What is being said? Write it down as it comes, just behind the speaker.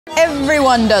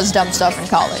Everyone does dumb stuff in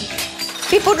college.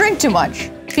 People drink too much,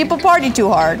 people party too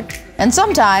hard, and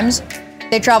sometimes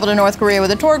they travel to North Korea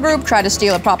with a tour group, try to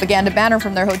steal a propaganda banner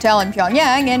from their hotel in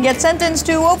Pyongyang, and get sentenced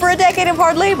to over a decade of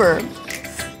hard labor.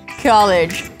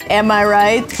 College, am I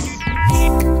right?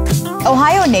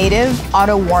 Ohio native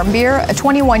Otto Warmbier, a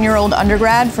 21-year-old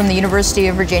undergrad from the University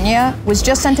of Virginia, was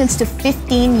just sentenced to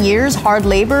 15 years hard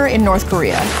labor in North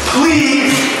Korea.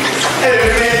 Please, I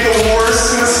made the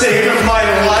worst mistake of my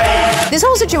life. This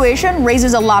whole situation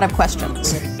raises a lot of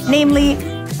questions. Namely,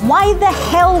 why the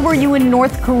hell were you in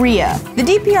North Korea? The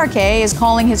DPRK is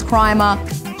calling his crime a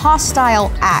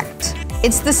hostile act.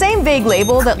 It's the same vague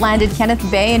label that landed Kenneth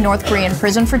Bae in North Korean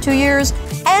prison for 2 years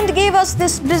and gave us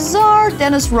this bizarre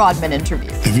Dennis Rodman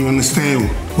interview. If you understand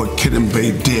what Kenneth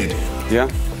Bae did, yeah.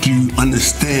 Do you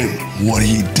understand what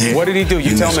he did? What did he do?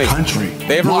 You tell me. Country.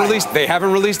 They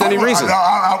haven't released any reason.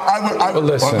 Let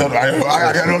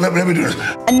me do this.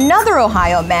 Another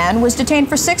Ohio man was detained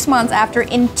for 6 months after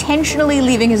intentionally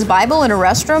leaving his Bible in a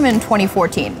restroom in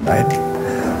 2014. I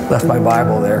left my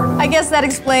Bible there. I guess that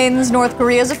explains North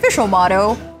Korea's official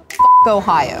motto, F***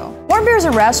 Ohio. Warmbier's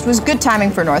arrest was good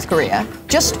timing for North Korea.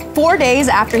 Just 4 days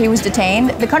after he was detained,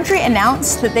 the country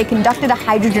announced that they conducted a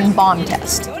hydrogen bomb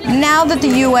test. Now that the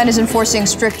UN is enforcing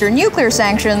stricter nuclear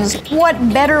sanctions, what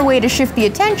better way to shift the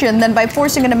attention than by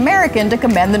forcing an American to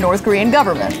commend the North Korean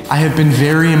government? I have been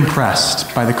very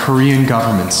impressed by the Korean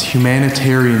government's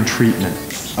humanitarian treatment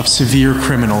of severe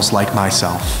criminals like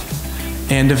myself,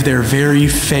 and of their very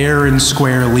fair and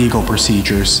square legal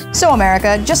procedures. So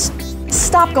America, just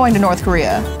stop going to North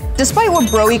Korea. Despite what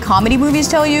bro-y comedy movies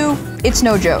tell you, it's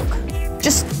no joke.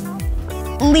 Just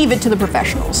leave it to the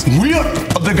professionals. We are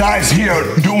the guys here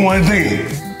doing one thing.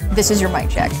 This is your mic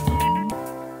check.